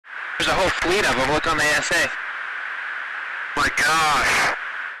There's a whole fleet of them. Look on the ASA. My gosh.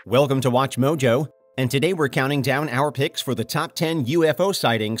 Welcome to Watch Mojo, and today we're counting down our picks for the top 10 UFO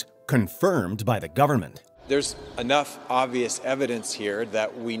sightings confirmed by the government. There's enough obvious evidence here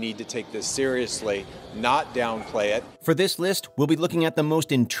that we need to take this seriously, not downplay it. For this list, we'll be looking at the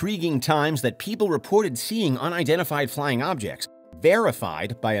most intriguing times that people reported seeing unidentified flying objects,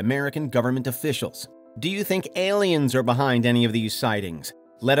 verified by American government officials. Do you think aliens are behind any of these sightings?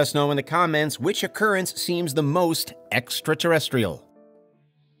 Let us know in the comments which occurrence seems the most extraterrestrial.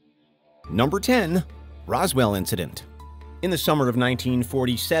 Number 10. Roswell Incident. In the summer of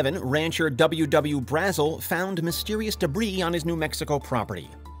 1947, rancher W.W. Brazel found mysterious debris on his New Mexico property.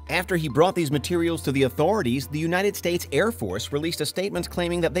 After he brought these materials to the authorities, the United States Air Force released a statement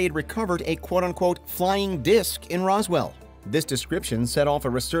claiming that they had recovered a quote-unquote flying disc in Roswell. This description set off a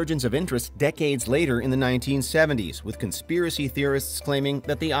resurgence of interest decades later in the 1970s, with conspiracy theorists claiming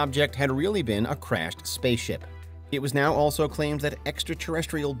that the object had really been a crashed spaceship. It was now also claimed that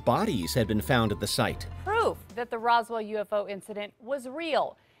extraterrestrial bodies had been found at the site. Proof that the Roswell UFO incident was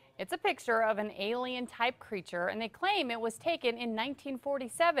real. It's a picture of an alien-type creature, and they claim it was taken in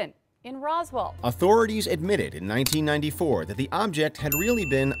 1947 in Roswell. Authorities admitted in 1994 that the object had really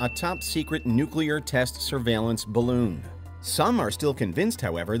been a top-secret nuclear test surveillance balloon. Some are still convinced,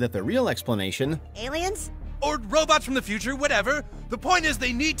 however, that the real explanation— aliens? Or robots from the future, whatever. The point is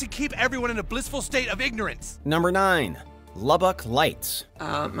they need to keep everyone in a blissful state of ignorance. Number 9. Lubbock Lights.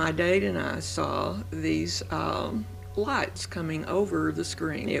 My date and I saw these lights coming over the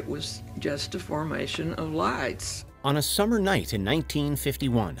screen. It was just a formation of lights. On a summer night in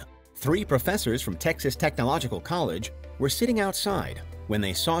 1951, 3 professors from Texas Technological College were sitting outside when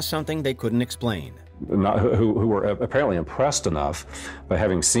they saw something they couldn't explain. Who were apparently impressed enough by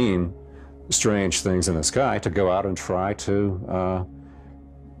having seen strange things in the sky to go out and try to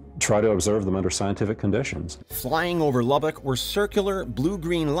observe them under scientific conditions. Flying over Lubbock were circular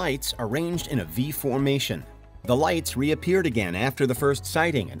blue-green lights arranged in a V formation. The lights reappeared again after the first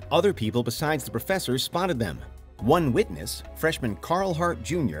sighting, and other people besides the professors spotted them. One witness, freshman Carl Hart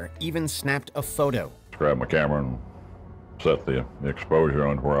Jr., even snapped a photo. Grabbed my camera and set the exposure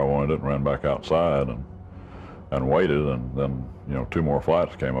on where I wanted it and ran back outside and waited, and then 2 more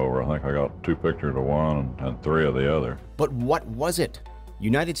flights came over. I think I got 2 pictures of one and 3 of the other. But what was it?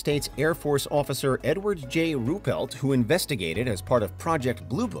 United States Air Force officer Edward J. Ruppelt, who investigated as part of Project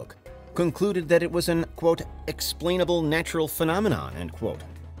Blue Book, concluded that it was an, quote, explainable natural phenomenon, end quote.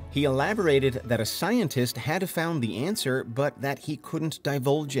 He elaborated that a scientist had found the answer, but that he couldn't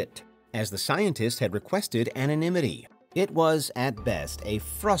divulge it, as the scientist had requested anonymity. It was, at best, a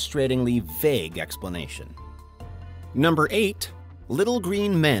frustratingly vague explanation. Number 8. Little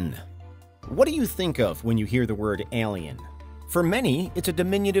Green Men. What do you think of when you hear the word alien? For many, it's a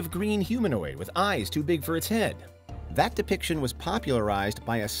diminutive green humanoid with eyes too big for its head. That depiction was popularized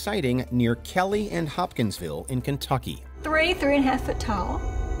by a sighting near Kelly and Hopkinsville in Kentucky. 3.5 foot tall.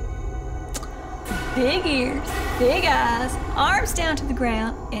 Big ears, big eyes, arms down to the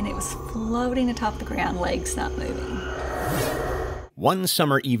ground, and it was floating atop the ground, legs not moving. One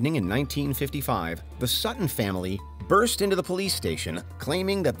summer evening in 1955, the Sutton family burst into the police station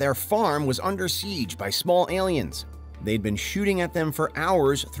claiming that their farm was under siege by small aliens. They'd been shooting at them for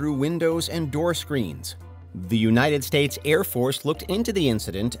hours through windows and door screens. The United States Air Force looked into the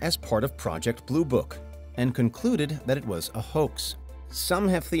incident as part of Project Blue Book and concluded that it was a hoax. Some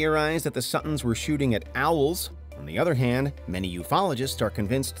have theorized that the Suttons were shooting at owls. On the other hand, many ufologists are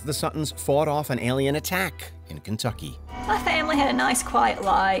convinced the Suttons fought off an alien attack in Kentucky. My family had a nice, quiet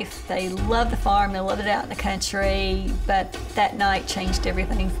life. They loved the farm, they loved it out in the country, but that night changed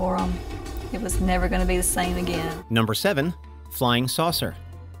everything for them. It was never going to be the same again. Number 7. Flying Saucer.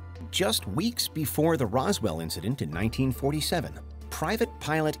 Just weeks before the Roswell incident in 1947, Private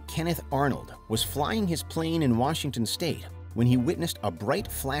pilot Kenneth Arnold was flying his plane in Washington State when he witnessed a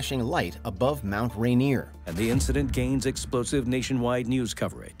bright flashing light above Mount Rainier. And the incident gains explosive nationwide news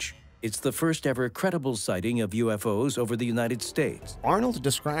coverage. It's the first ever credible sighting of UFOs over the United States. Arnold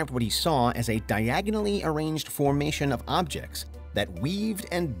described what he saw as a diagonally arranged formation of objects that weaved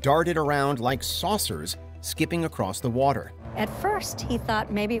and darted around like saucers skipping across the water. At first, he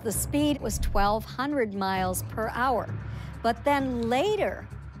thought maybe the speed was 1,200 miles per hour, but then later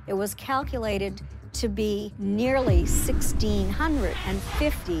it was calculated to be nearly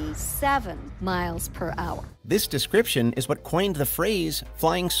 1,657 miles per hour. This description is what coined the phrase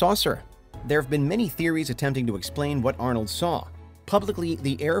flying saucer. There have been many theories attempting to explain what Arnold saw. Publicly,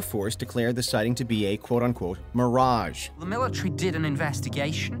 the Air Force declared the sighting to be a quote-unquote mirage. The military did an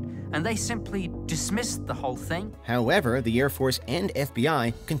investigation and they simply dismissed the whole thing. However, the Air Force and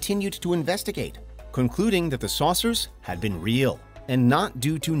FBI continued to investigate, concluding that the saucers had been real and not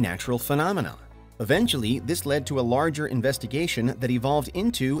due to natural phenomena. Eventually, this led to a larger investigation that evolved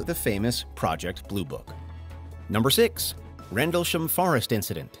into the famous Project Blue Book. Number 6. Rendlesham Forest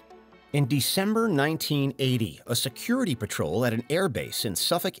Incident. In December 1980, a security patrol at an airbase in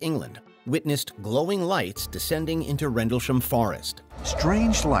Suffolk, England, witnessed glowing lights descending into Rendlesham Forest.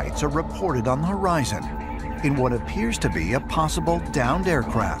 Strange lights are reported on the horizon in what appears to be a possible downed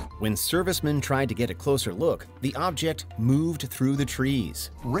aircraft. When servicemen tried to get a closer look, the object moved through the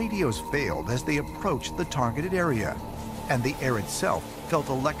trees. Radios failed as they approached the targeted area, and the air itself felt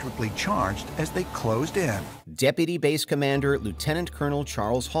electrically charged as they closed in. Deputy Base Commander Lieutenant Colonel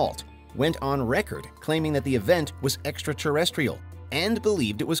Charles Halt went on record claiming that the event was extraterrestrial and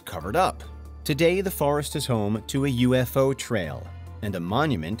believed it was covered up. Today, the forest is home to a UFO trail and a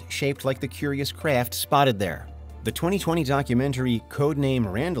monument shaped like the curious craft spotted there. The 2020 documentary Codename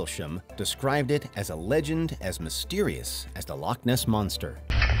Rendlesham described it as a legend as mysterious as the Loch Ness Monster.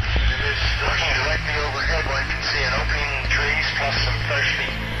 Looking directly overhead, one can see an opening in the trees plus some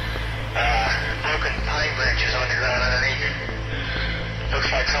freshly broken pine branches on the ground underneath.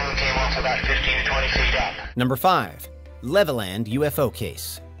 Looks like someone came off about 15 to 20 feet up. Number 5. Leveland UFO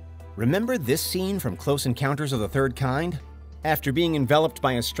Case. Remember this scene from Close Encounters of the Third Kind? After being enveloped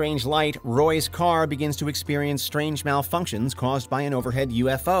by a strange light, Roy's car begins to experience strange malfunctions caused by an overhead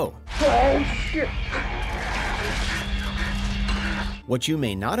UFO. Oh, shit! What you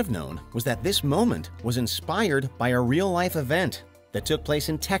may not have known was that this moment was inspired by a real-life event that took place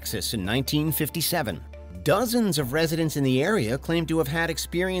in Texas in 1957. Dozens of residents in the area claim to have had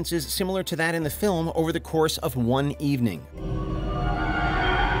experiences similar to that in the film over the course of one evening.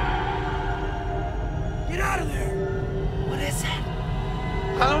 Get out of there! What is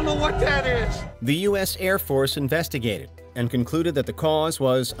that? I don't know what that is. The U.S. Air Force investigated and concluded that the cause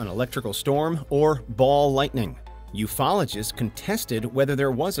was an electrical storm or ball lightning. Ufologists contested whether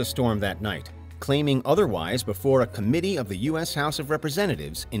there was a storm that night, claiming otherwise before a committee of the U.S. House of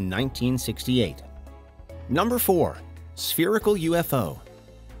Representatives in 1968. Number 4. Spherical UFO.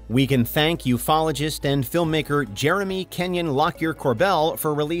 We can thank ufologist and filmmaker Jeremy Kenyon Lockyer Corbell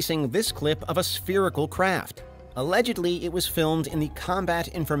for releasing this clip of a spherical craft. Allegedly, it was filmed in the Combat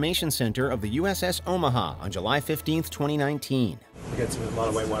Information Center of the USS Omaha on July 15, 2019. We got a lot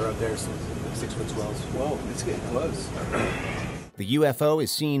of white water up there, some 6-foot swells. Whoa, it's getting close. The UFO is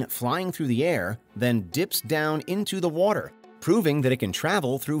seen flying through the air, then dips down into the water, proving that it can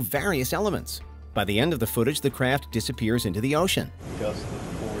travel through various elements. By the end of the footage, the craft disappears into the ocean.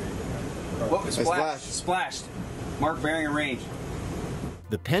 Whoa, splashed. Mark bearing and range.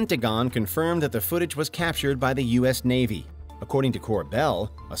 The Pentagon confirmed that the footage was captured by the U.S. Navy. According to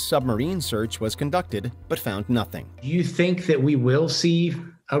Corbell, a submarine search was conducted but found nothing. Do you think that we will see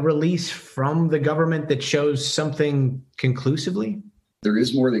a release from the government that shows something conclusively? There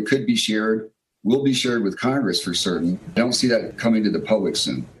is more that could be shared, will be shared with Congress for certain. I don't see that coming to the public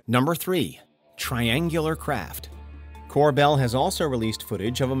soon. Number 3. Triangular craft. Corbell has also released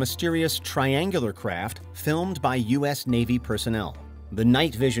footage of a mysterious triangular craft filmed by U.S. Navy personnel. The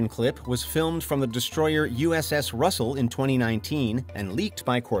night vision clip was filmed from the destroyer USS Russell in 2019 and leaked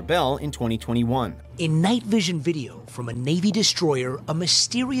by Corbell in 2021. In night vision video from a Navy destroyer, a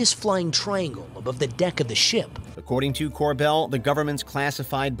mysterious flying triangle above the deck of the ship. According to Corbell, the government's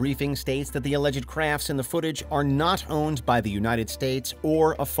classified briefing states that the alleged crafts in the footage are not owned by the United States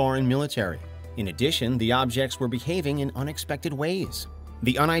or a foreign military. In addition, the objects were behaving in unexpected ways.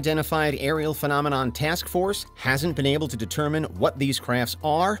 The Unidentified Aerial Phenomenon Task Force hasn't been able to determine what these crafts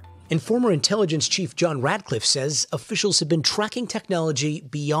are. And former intelligence chief John Ratcliffe says officials have been tracking technology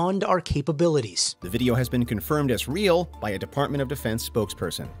beyond our capabilities. The video has been confirmed as real by a Department of Defense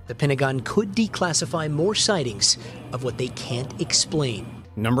spokesperson. The Pentagon could declassify more sightings of what they can't explain.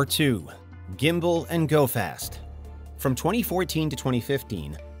 Number 2. Gimbal and GoFast. From 2014 to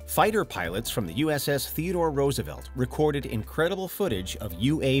 2015, fighter pilots from the USS Theodore Roosevelt recorded incredible footage of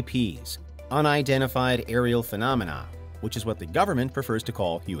UAPs, unidentified aerial phenomena, which is what the government prefers to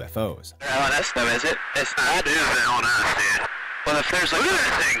call UFOs. Oh, that stuff is it? That is on us, dude. Well, if there's look at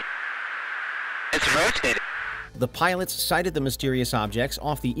that thing. It's rotating. The pilots sighted the mysterious objects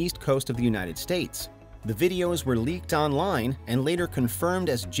off the east coast of the United States. The videos were leaked online and later confirmed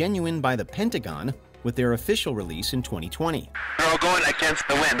as genuine by the Pentagon with their official release in 2020. They're all going against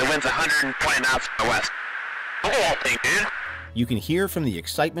the wind. The wind's 120 knots from the west. Look at that thing, dude. You can hear from the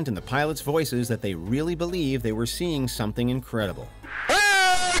excitement in the pilots' voices that they really believe they were seeing something incredible.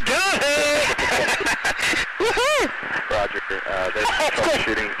 Oh, got it! Woohoo! Roger. There's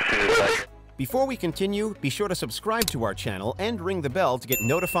troubleshooting as soon as I... Before we continue, be sure to subscribe to our channel and ring the bell to get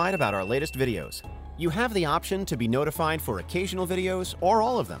notified about our latest videos. You have the option to be notified for occasional videos or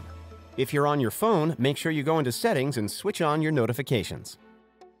all of them. If you're on your phone, make sure you go into Settings and switch on your notifications.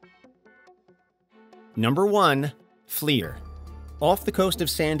 Number 1. FLIR. Off the coast of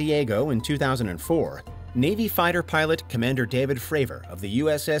San Diego in 2004, Navy fighter pilot Commander David Fravor of the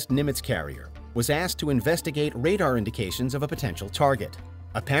USS Nimitz carrier was asked to investigate radar indications of a potential target.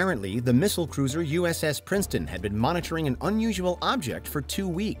 Apparently, the missile cruiser USS Princeton had been monitoring an unusual object for 2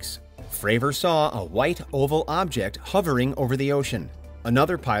 weeks. Fravor saw a white oval object hovering over the ocean.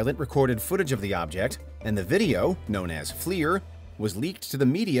 Another pilot recorded footage of the object, and the video, known as FLIR, was leaked to the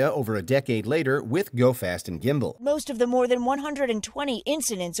media over a decade later with GoFast and Gimbal. Most of the more than 120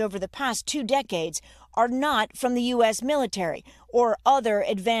 incidents over the past 2 decades are not from the U.S. military or other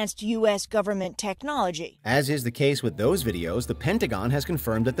advanced U.S. government technology. As is the case with those videos, the Pentagon has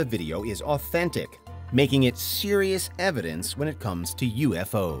confirmed that the video is authentic, making it serious evidence when it comes to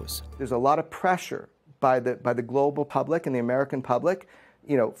UFOs. There's a lot of pressure by the global public and the American public,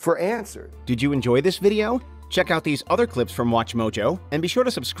 for answers. Did you enjoy this video? Check out these other clips from WatchMojo, and be sure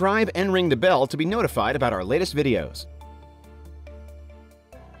to subscribe and ring the bell to be notified about our latest videos.